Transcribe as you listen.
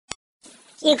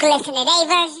You can listen to their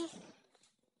version,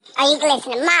 or you can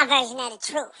listen to my version of the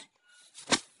truth.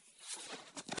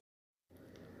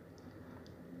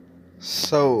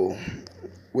 So,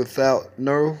 without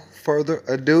no further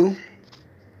ado,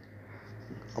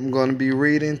 I'm going to be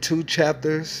reading 2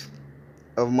 chapters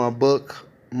of my book,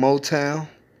 Motown.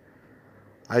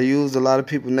 I used a lot of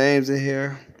people's names in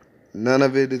here. None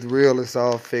of it is real, it's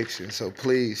all fiction. So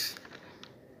please,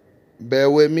 bear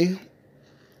with me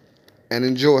and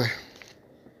enjoy.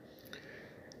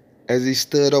 As he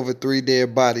stood over 3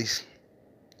 dead bodies,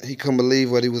 he couldn't believe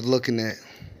what he was looking at.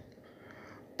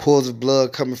 Pools of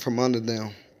blood coming from under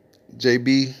them.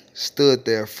 JB stood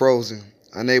there, frozen,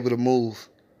 unable to move.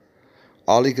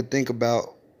 All he could think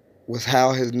about was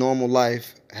how his normal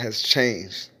life has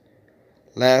changed.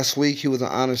 Last week, he was an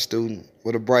honor student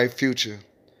with a bright future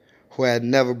who had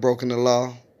never broken the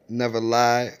law, never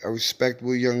lied, a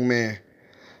respectable young man.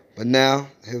 But now,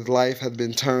 his life has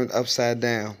been turned upside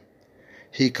down.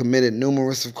 He committed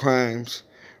numerous of crimes,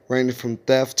 ranging from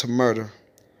theft to murder,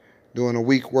 during a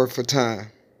week worth of time.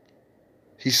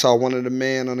 He saw one of the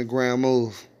men on the ground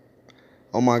move.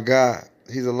 Oh my God,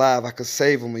 he's alive, I could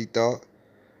save him, he thought.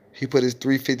 He put his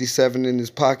 .357 in his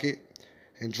pocket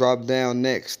and dropped down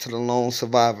next to the lone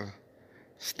survivor.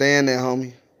 Stand there,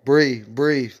 homie. Breathe,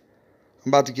 breathe. I'm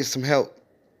about to get some help.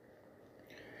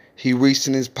 He reached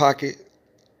in his pocket,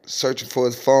 searching for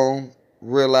his phone,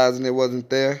 realizing it wasn't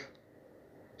there.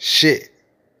 Shit.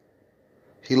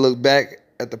 He looked back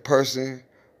at the person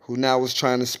who now was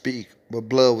trying to speak, but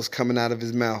blood was coming out of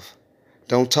his mouth.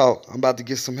 Don't talk. I'm about to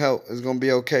get some help. It's going to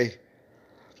be okay.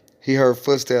 He heard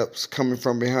footsteps coming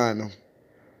from behind him.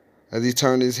 As he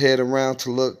turned his head around to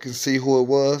look and see who it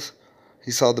was, he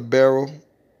saw the barrel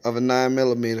of a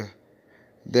 9mm,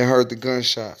 then heard the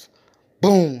gunshots.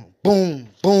 Boom, boom,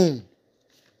 boom.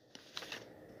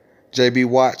 JB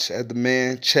watched as the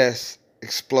man's chest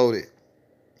exploded.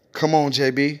 Come on,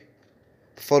 JB.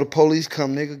 Before the police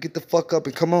come, nigga, get the fuck up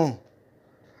and come on.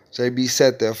 JB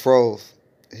sat there, froze.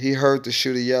 He heard the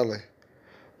shooter yelling,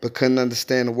 but couldn't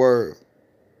understand a word.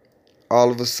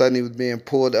 All of a sudden, he was being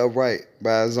pulled upright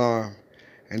by his arm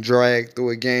and dragged through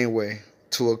a gangway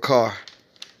to a car.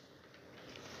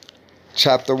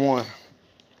 Chapter 1,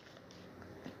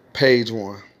 Page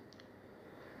 1.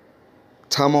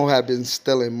 Tomo had been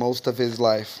stealing most of his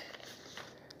life.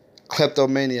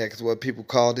 Kleptomaniac is what people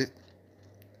called it.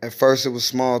 At first, it was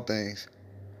small things.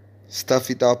 Stuff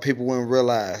he thought people wouldn't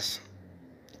realize.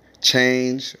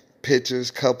 Change,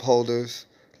 pictures, cup holders,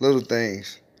 little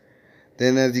things.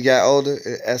 Then as he got older,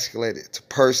 it escalated to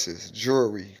purses,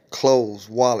 jewelry, clothes,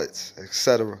 wallets,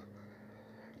 etc.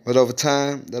 But over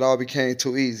time, that all became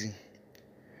too easy.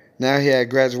 Now he had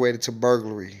graduated to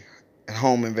burglary and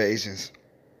home invasions.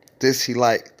 This he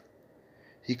liked.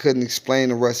 He couldn't explain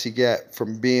the rush he got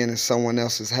from being in someone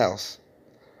else's house.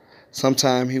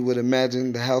 Sometimes he would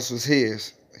imagine the house was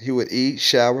his. He would eat,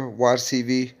 shower, watch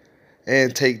TV,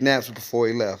 and take naps before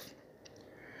he left.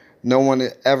 No one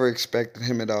had ever expected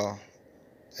him at all.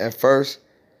 At first,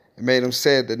 it made him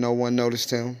sad that no one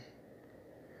noticed him.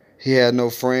 He had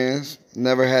no friends,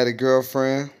 never had a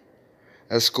girlfriend.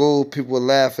 At school, people would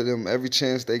laugh at him every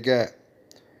chance they got.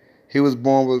 He was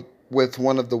born with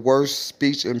one of the worst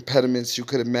speech impediments you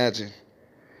could imagine.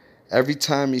 Every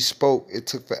time he spoke, it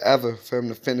took forever for him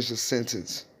to finish a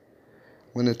sentence.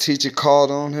 When the teacher called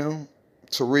on him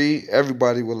to read,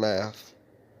 everybody would laugh.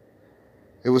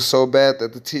 It was so bad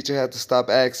that the teacher had to stop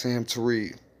asking him to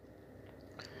read.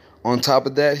 On top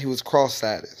of that, he was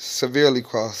cross-eyed, severely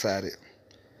cross-eyed.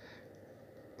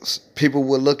 People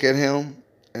would look at him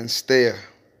and stare.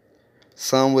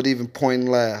 Some would even point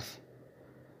and laugh.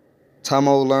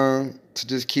 Tomo learned to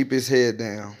just keep his head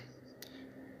down.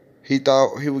 He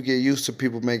thought he would get used to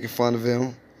people making fun of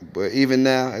him, but even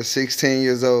now, at 16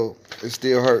 years old, it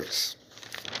still hurts.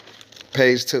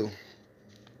 Page 2.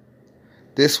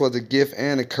 This was a gift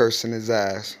and a curse in his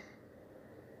eyes.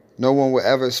 No one would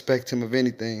ever expect him of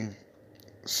anything,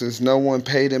 since no one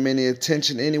paid him any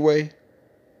attention anyway.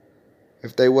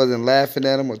 If they wasn't laughing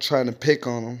at him or trying to pick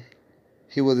on him,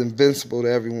 he was invincible to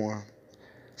everyone.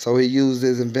 So he used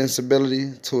his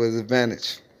invincibility to his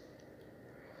advantage,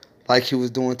 like he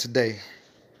was doing today.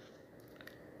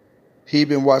 He'd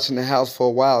been watching the house for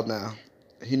a while now.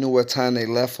 He knew what time they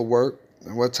left for work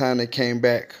and what time they came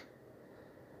back.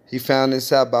 He found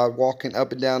this out by walking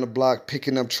up and down the block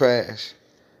picking up trash.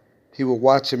 He would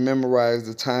watch and memorize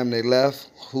the time they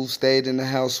left, who stayed in the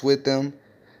house with them,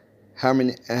 how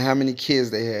many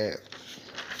kids they had.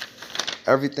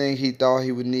 Everything he thought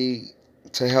he would need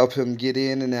to help him get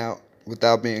in and out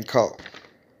without being caught.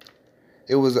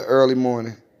 It was an early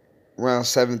morning, around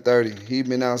 7:30. He'd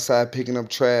been outside picking up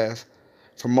trash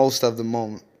for most of the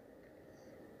moment.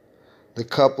 The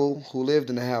couple who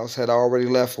lived in the house had already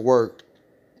left for work.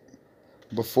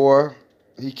 Before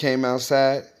he came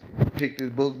outside, picked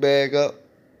his book bag up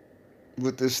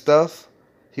with the stuff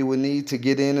he would need to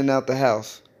get in and out the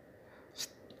house.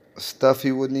 Stuff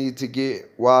he would need to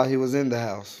get while he was in the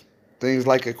house. Things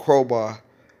like a crowbar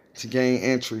to gain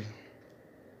entry.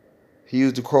 He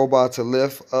used the crowbar to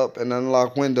lift up and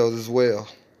unlock windows as well.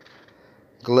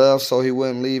 Gloves so he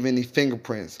wouldn't leave any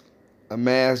fingerprints. A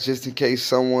mask just in case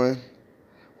someone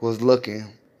was looking.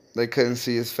 They couldn't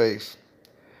see his face.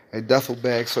 A duffel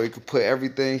bag so he could put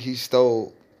everything he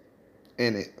stole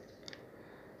in it.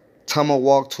 Tama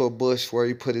walked to a bush where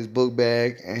he put his book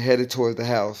bag and headed towards the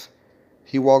house.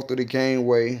 He walked through the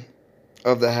gangway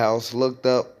of the house, looked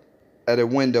up at a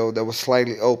window that was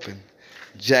slightly open.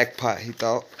 Jackpot, he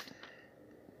thought.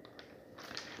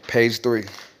 Page 3.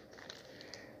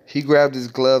 He grabbed his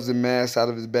gloves and mask out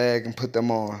of his bag and put them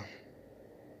on.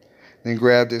 Then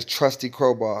grabbed his trusty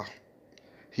crowbar.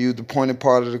 He used the pointed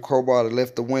part of the crowbar to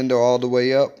lift the window all the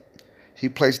way up. He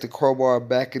placed the crowbar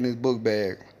back in his book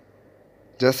bag.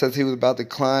 Just as he was about to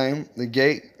climb the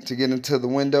gate to get into the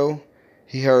window,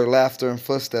 he heard laughter and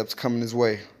footsteps coming his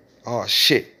way. "Oh,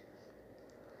 shit,"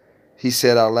 he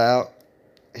said out loud.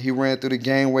 He ran through the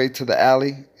gangway to the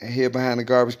alley and hid behind the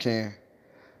garbage can.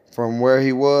 From where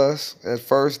he was, at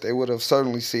first, they would have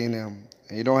certainly seen him.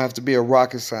 And you don't have to be a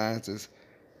rocket scientist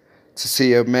to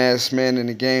see a masked man in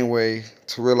the gangway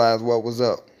to realize what was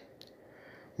up.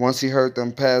 Once he heard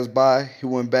them pass by, he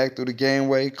went back through the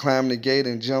gangway, climbed the gate,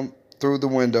 and jumped through the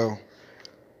window.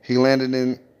 He landed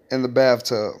in the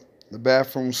bathtub. The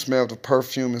bathroom smelled of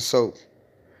perfume and soap.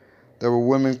 There were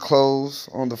women's clothes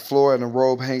on the floor and a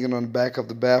robe hanging on the back of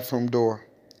the bathroom door.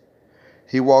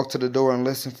 He walked to the door and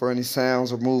listened for any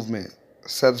sounds or movement.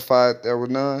 Satisfied there were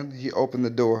none, he opened the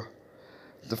door.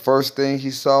 The first thing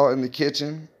he saw in the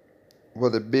kitchen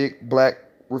was a big black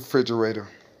refrigerator.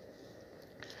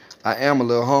 "I am a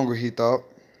little hungry," he thought.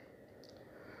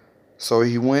 So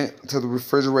he went to the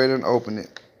refrigerator and opened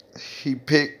it.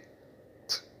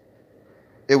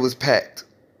 It was packed,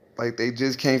 like they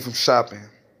just came from shopping.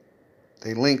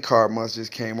 Their link card must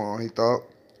just came on, he thought.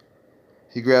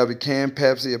 He grabbed a canned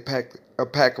Pepsi, a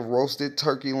pack of roasted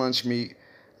turkey lunch meat,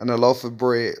 and a loaf of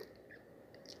bread.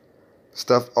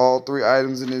 Stuffed all 3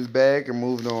 items in his bag and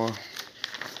moved on.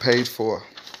 Page 4.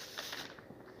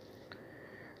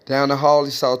 Down the hall,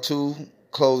 he saw 2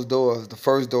 closed doors. The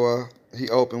first door he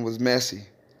opened was messy.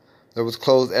 There was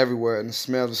clothes everywhere and the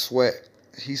smell of sweat.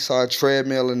 He saw a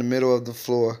treadmill in the middle of the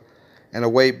floor and a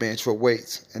weight bench with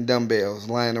weights and dumbbells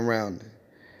lying around it.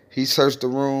 He searched the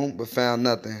room but found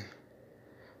nothing.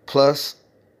 Plus,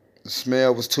 the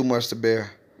smell was too much to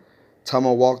bear.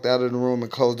 Tama walked out of the room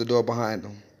and closed the door behind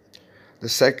him. The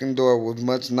second door was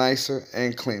much nicer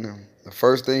and cleaner. The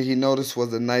first thing he noticed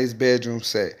was a nice bedroom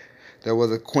set. There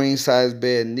was a queen-size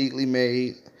bed neatly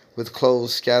made with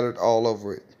clothes scattered all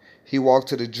over it. He walked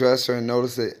to the dresser and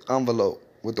noticed an envelope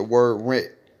with the word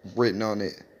rent written on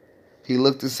it. He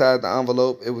looked inside the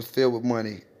envelope. It was filled with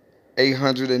money,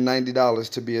 $890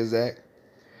 to be exact.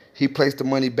 He placed the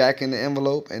money back in the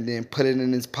envelope and then put it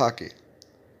in his pocket.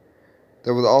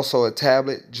 There was also a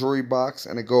tablet, jewelry box,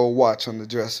 and a gold watch on the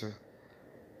dresser.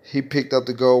 He picked up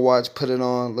the gold watch, put it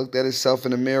on, looked at himself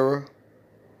in the mirror.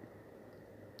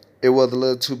 It was a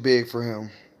little too big for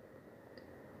him.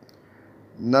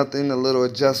 Nothing a little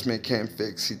adjustment can't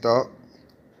fix, he thought.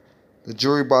 The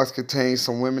jewelry box contained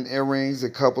some women earrings, a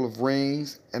couple of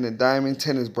rings, and a diamond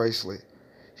tennis bracelet.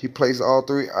 He placed all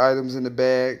 3 items in the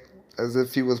bag as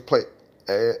he was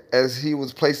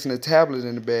placing the tablet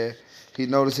in the bag. He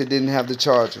noticed it didn't have the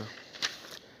charger.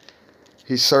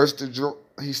 He searched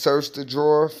the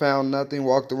drawer, found nothing,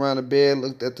 walked around the bed,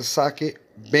 looked at the socket.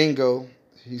 "Bingo,"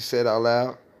 he said out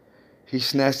loud. He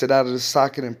snatched it out of the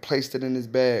socket and placed it in his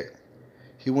bag.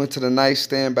 He went to the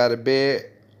nightstand by the bed,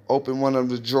 opened one of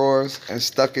the drawers, and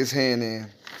stuck his hand in.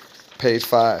 Page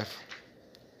 5.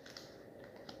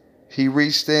 He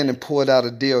reached in and pulled out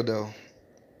a dildo.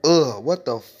 "Ugh, what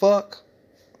the fuck?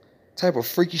 Type of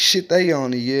freaky shit they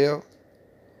on," he yelled.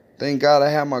 "Thank God I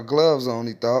have my gloves on,"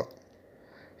 he thought.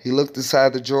 He looked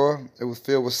inside the drawer. It was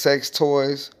filled with sex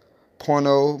toys,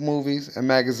 porno movies, and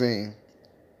magazines.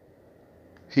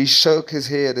 He shook his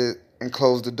head and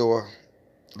closed the door,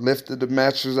 lifted the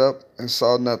mattress up, and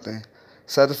saw nothing.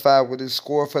 Satisfied with his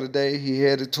score for the day, he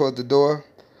headed toward the door.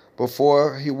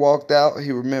 Before he walked out,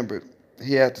 he remembered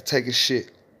he had to take a shit.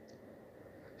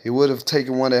 He would have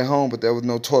taken one at home, but there was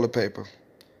no toilet paper.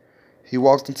 He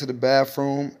walked into the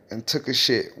bathroom and took a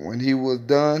shit. When he was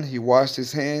done, he washed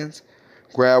his hands,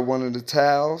 grabbed one of the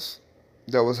towels,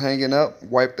 that was hanging up,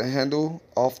 wiped the handle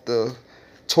off the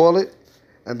toilet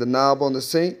and the knob on the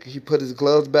sink. He put his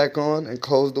gloves back on and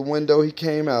closed the window he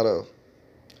came out of.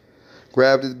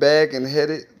 Grabbed his bag and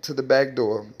headed to the back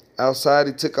door. Outside,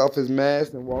 he took off his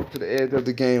mask and walked to the edge of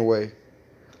the gangway.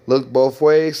 Looked both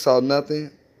ways, saw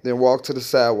nothing, then walked to the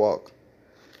sidewalk.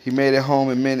 He made it home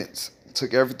in minutes.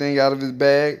 Took everything out of his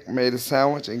bag, made a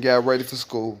sandwich, and got ready for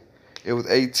school. It was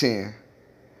 8:10.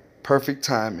 Perfect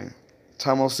timing.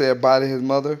 Tomo said bye to his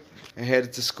mother and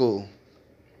headed to school.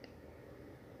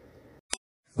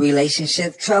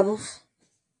 Relationship troubles?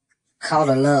 Call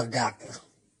the love doctor.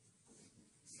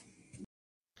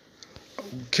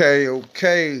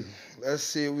 Okay. Let's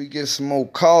see if we get some more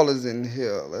callers in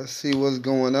here. Let's see what's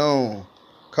going on.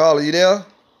 Caller, you there?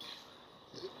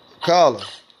 Caller. Is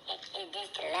this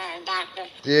the love doctor?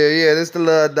 Yeah, this the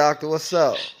love doctor. What's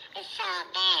up? It's all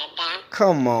bad, doc.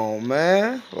 Come on,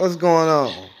 man. What's going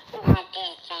on? Not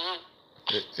this, son.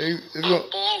 It's I did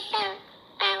something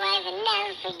my wife would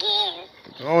never forgive.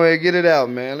 Go ahead, get it out,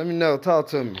 man. Let me know. Talk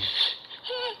to me. 2 days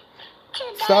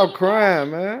Stop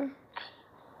crying, man.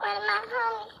 One of my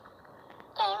homies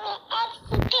gave me an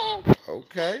ecstasy pill.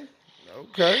 Okay. I was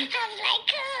like,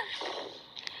 cool.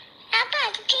 I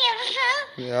popped the pill before.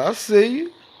 Yeah, I see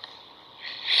you.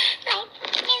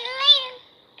 Like, minutes later,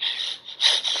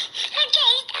 I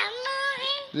can't stop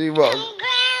moving. See what? I'm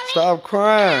growling. Stop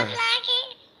crying. I'm blocking.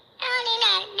 I don't even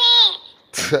know how to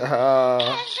dance. I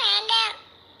found out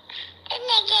this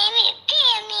nigga gave me a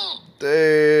pill, man.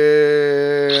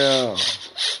 Damn.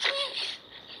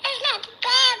 That's not the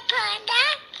bad part,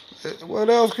 doc. What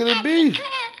else could it be? Everybody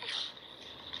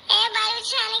was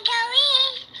trying to go in,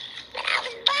 but I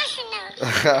was busting them.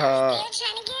 Still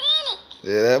trying to get in it.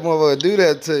 Yeah, that motherfucker do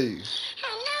that to you. I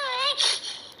know, right? It's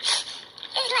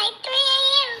like 3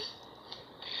 a.m.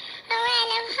 I ran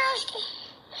up hosting.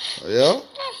 Yeah? I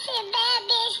see a bad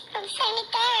bitch from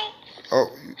 73rd. Oh,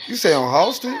 you say on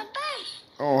Halsted? On a bus.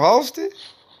 On Halsted?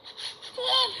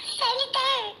 Yeah,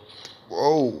 73rd.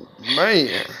 Oh,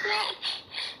 man. But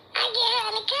I get her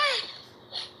in the car.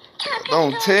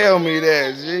 Don't tell me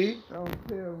that, G. Don't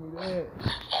tell me that. It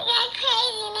got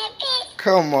crazy in that bitch.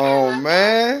 Come on,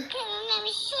 man. Couldn't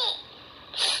remember shit.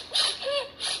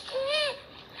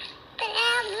 But I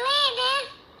was laying there,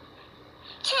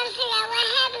 trying to figure out what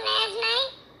happened last night.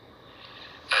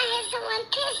 I heard someone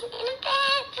pissing in the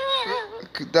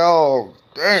bathroom. Dog,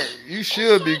 dang, you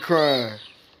should be crying.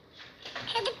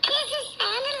 And the pissing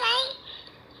sounded like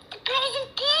the person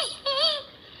pissing.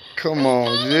 Come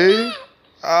on, G.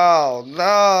 Oh, no.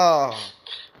 I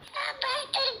bust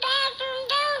through the bathroom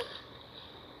door,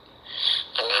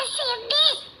 and I see a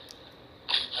bitch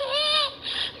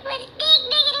with a dick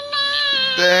bigger than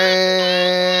mine.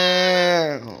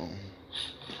 Damn.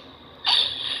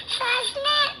 So I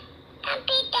snapped. I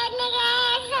beat that nigga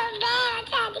ass so bad I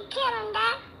tried to kill him,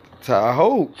 doc. I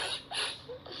hope.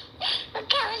 A couple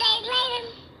days later,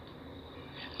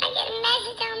 I get a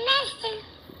message on Messenger.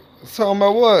 Talking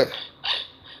about what?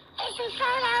 There's some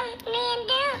photos of me and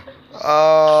Duke.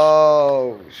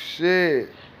 Oh, shit.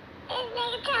 This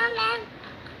nigga talking about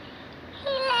he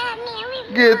loved me and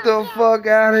we Get the fuck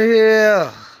out of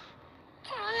here.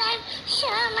 Talking about show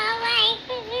my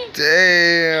wife.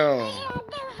 Damn. What you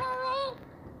do for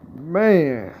me?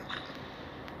 Man.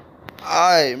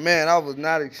 Alright, man, I was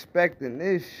not expecting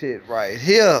this shit right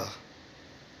here.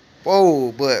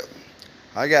 Whoa, but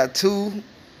I got 2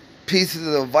 pieces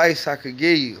of advice I could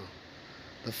give you.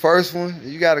 The first one,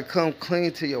 you gotta come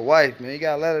clean to your wife, man. You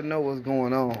gotta let her know what's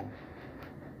going on.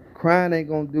 Crying ain't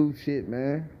gonna do shit,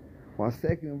 man. My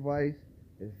second advice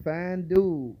is find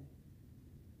dude,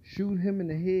 shoot him in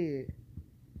the head,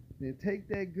 then take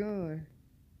that gun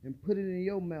and put it in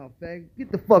your mouth, fag.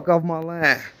 Get the fuck off my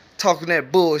line. Talking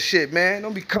that bullshit, man.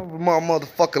 Don't be coming from my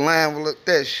motherfucking line with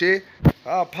that shit.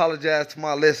 I apologize to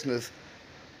my listeners.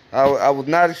 I was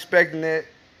not expecting that.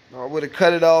 I would have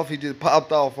cut it off. He just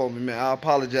popped off on me, man. I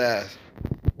apologize.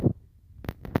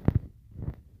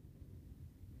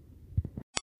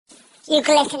 You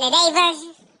can listen to their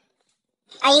version,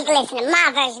 or you can listen to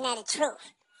my version of the truth.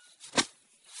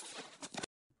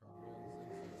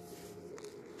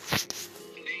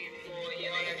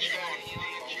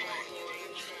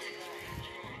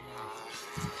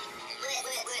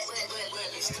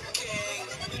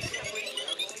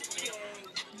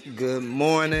 Good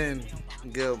morning.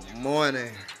 Good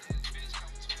morning.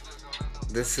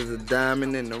 This is a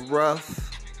diamond in the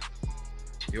rough.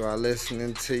 You are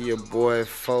listening to your boy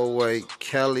 4-Way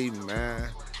Kelly, man.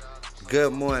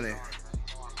 Good morning.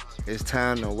 It's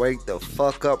time to wake the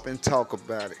fuck up and talk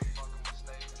about it.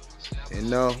 You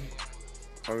know,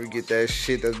 or we get that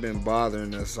shit that's been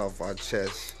bothering us off our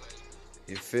chest.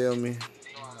 You feel me?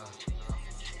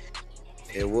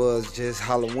 It was just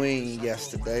Halloween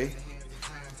yesterday.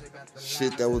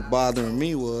 Shit that was bothering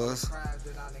me was,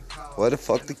 where the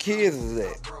fuck the kids was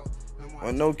at?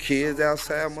 Wasn't no kids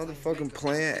outside motherfucking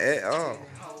playing at all.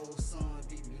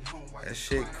 That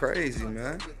shit crazy,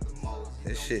 man.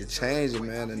 This shit changing,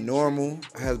 man. The normal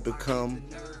has become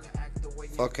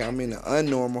the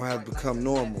unnormal has become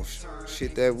normal.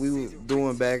 Shit that we were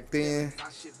doing back then,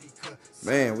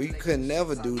 man, we could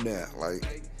never do that.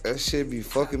 Like, that shit be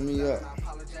fucking me up.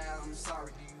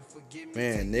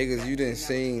 Man, niggas you done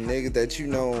seen, niggas that you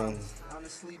know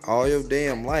all your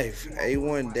damn life.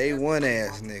 A1, day one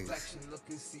ass niggas.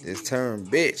 Just turn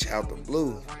bitch out the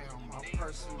blue.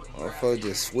 Motherfucker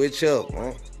just switch up,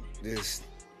 huh? Just,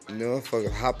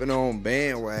 fucking hopping on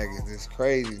bandwagons. It's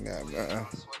crazy now, man.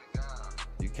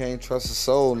 You can't trust a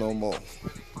soul no more.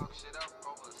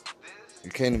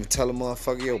 You can't even tell a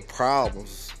motherfucker your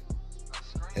problems.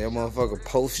 That motherfucker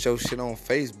post your shit on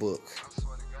Facebook.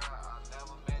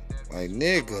 Like,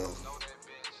 nigga,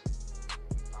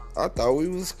 I thought we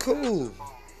was cool.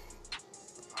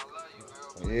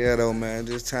 Yeah, though, man,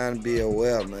 just trying to be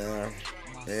aware, man.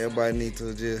 Everybody need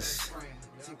to just,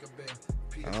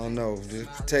 I don't know, just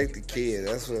protect the kids.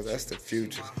 That's the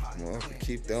future.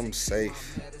 Keep them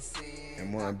safe.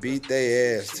 And wanna beat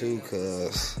their ass too,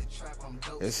 cause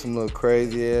there's some little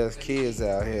crazy ass kids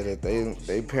out here that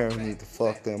they parents need to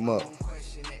fuck them up.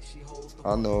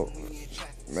 I know,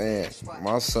 man,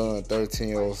 my son,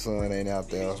 13-year-old son, ain't out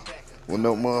there with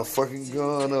no motherfucking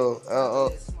gun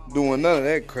or doing none of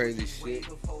that crazy shit.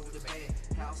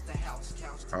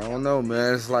 I don't know,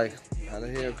 man. It's like, how the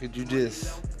hell could you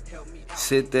just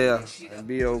sit there and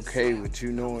be okay with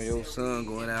you knowing your son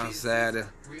going outside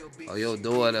or your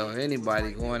daughter or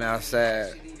anybody going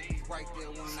outside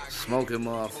smoking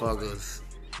motherfuckers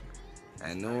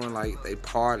and knowing like they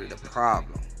part of the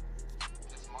problem?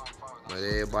 But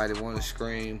everybody want to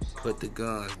scream, put the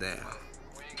guns down.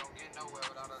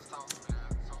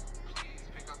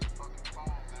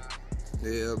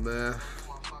 Yeah, man.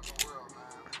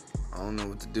 I don't know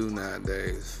what to do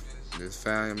nowadays. Just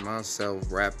found myself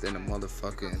wrapped in a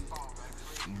motherfucking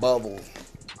bubble.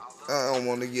 I don't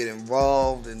want to get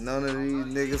involved in none of these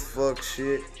niggas fuck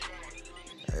shit.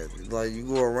 Like, you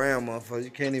go around, motherfucker, you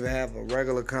can't even have a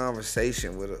regular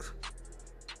conversation with us.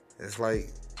 It's like,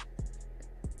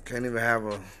 can't even have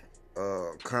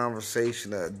a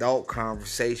conversation, an adult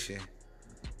conversation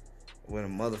with a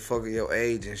motherfucker your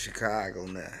age in Chicago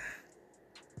now.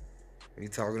 We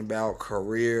talking about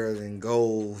careers and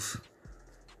goals.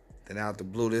 Then out the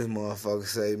blue, this motherfucker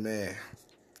say, man,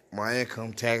 my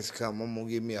income tax come, I'm gonna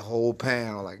give me a whole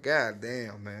pound. Like, god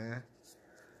damn, man.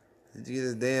 You get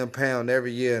this damn pound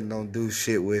every year and don't do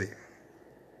shit with it.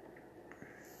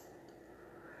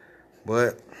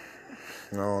 But,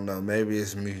 I don't know, maybe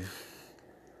it's me.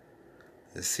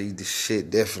 I see the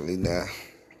shit differently now.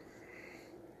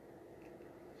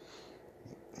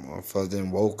 Motherfucker done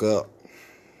woke up.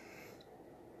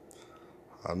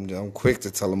 I'm quick to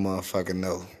tell a motherfucker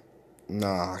no.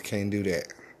 Nah, I can't do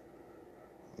that.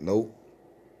 Nope.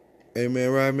 Hey, man,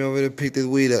 ride me over there to pick this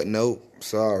weed up. Nope.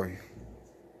 Sorry.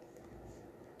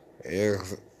 Yeah,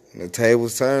 the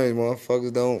tables turn,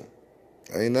 motherfuckers don't.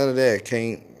 Ain't none of that.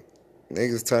 Can't.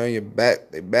 Niggas turn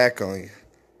they back on you.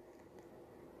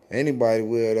 Anybody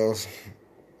will, though.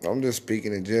 I'm just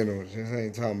speaking in general. Just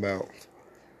ain't talking about.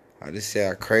 I just say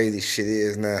how crazy shit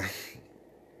is now.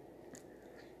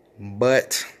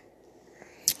 But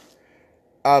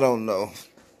I don't know.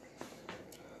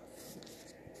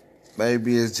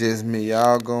 Maybe it's just me.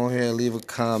 Y'all go ahead and leave a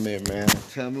comment, man.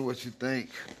 Tell me what you think.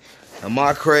 Am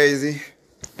I crazy?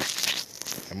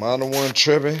 Am I the one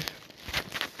tripping?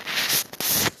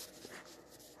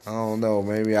 I don't know.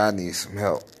 Maybe I need some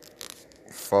help.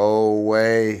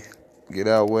 4-way. Get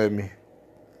out with me.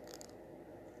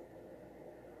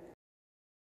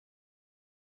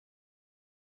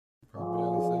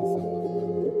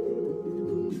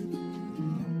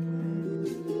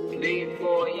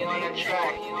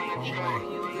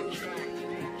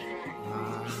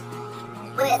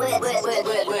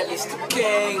 It's the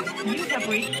king. You have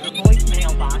reached the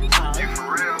voicemail box of... You for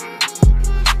real?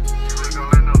 You really gonna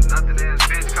let no nothing ass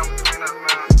bitch come between us,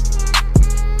 man?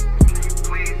 Can you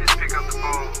please just pick up the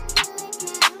phone?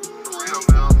 For real,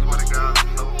 man, I swear to God, I'm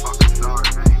so fucking sorry,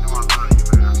 man. You know I love you,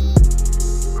 man.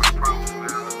 I promise,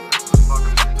 man. This was a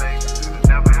fucking mistake. It'll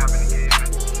never happen again.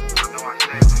 I know I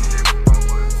said some shit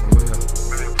before, but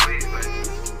man, please, man.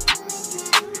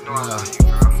 You know I love you,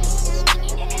 girl.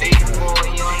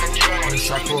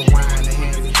 I put wine in the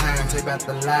hands of time. Take back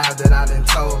the lies that I done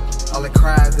told. All the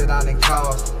cries that I done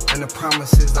caused. and the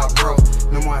promises I broke.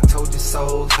 No more I told you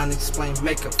souls, unexplained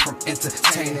makeup from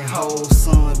entertaining hoes.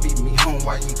 Son beat me home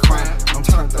while you crying, I'm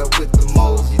turned up with the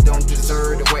moles. You don't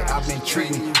deserve the way I've been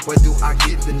treating you. Where do I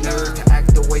get the nerve to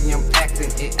act the way I'm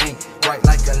acting? It ain't right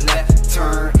like a left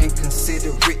turn.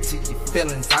 Inconsiderate to your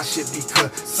feelings, I should be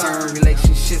concerned.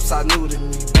 Relationships are new to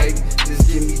me, baby,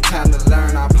 just give me time to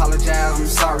learn. I apologize, I'm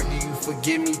sorry, do you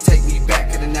forgive me? Take me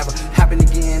back, it'll never happen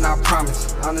again, I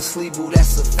promise. Honestly, boo,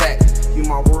 that's a fact. You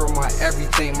my world, my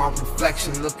everything, my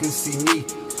reflection. Look and see me,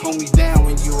 hold me down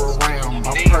when you around.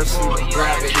 My personal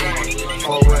gravity,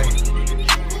 alright.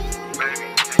 Baby,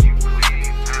 can you please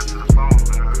answer the phone,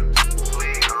 man?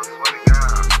 Please, I swear to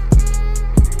God.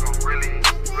 You gon' really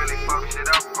fuck shit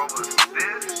up over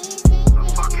this? A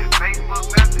fucking Facebook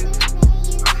message?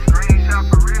 A screenshot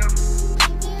for real?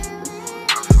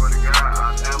 I swear to God,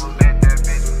 I never met that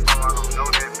bitch before. I don't know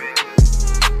that bitch.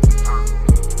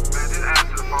 Man, just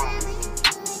answer the phone.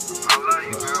 I love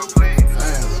you, girl, please.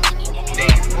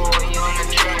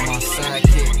 My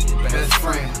sidekick, best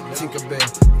friend,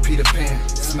 Tinkerbell, Peter Pan.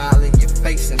 Smile in your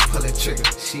face and pull a trigger.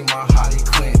 She my Harley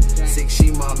Quinn. Sick,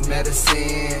 she my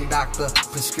medicine. Doctor,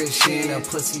 prescription. A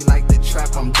pussy like the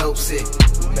trap, I'm dope sick.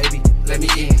 Baby, let me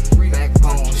in.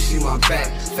 Backbone, she my back.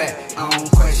 Fat, I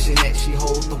don't question that. She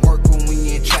holds the work when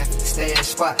we in traffic. Stash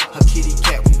spot, her kitty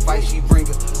cat. We fight, she bring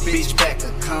a bitch back.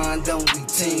 A condom, we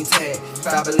team tag.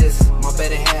 Fabulous, my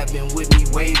better half been with me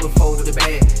way before the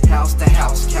bed. House to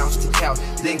house, couch to couch.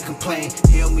 Then complain,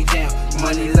 held me down.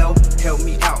 Money low, help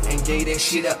me out. And gave that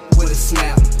shit up with a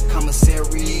smile.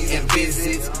 Commissary and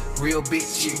visits. Real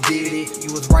bitch, you did it.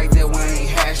 You was right there when I ain't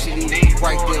hashing it.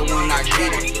 Right there when I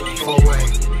get it.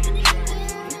 4-way.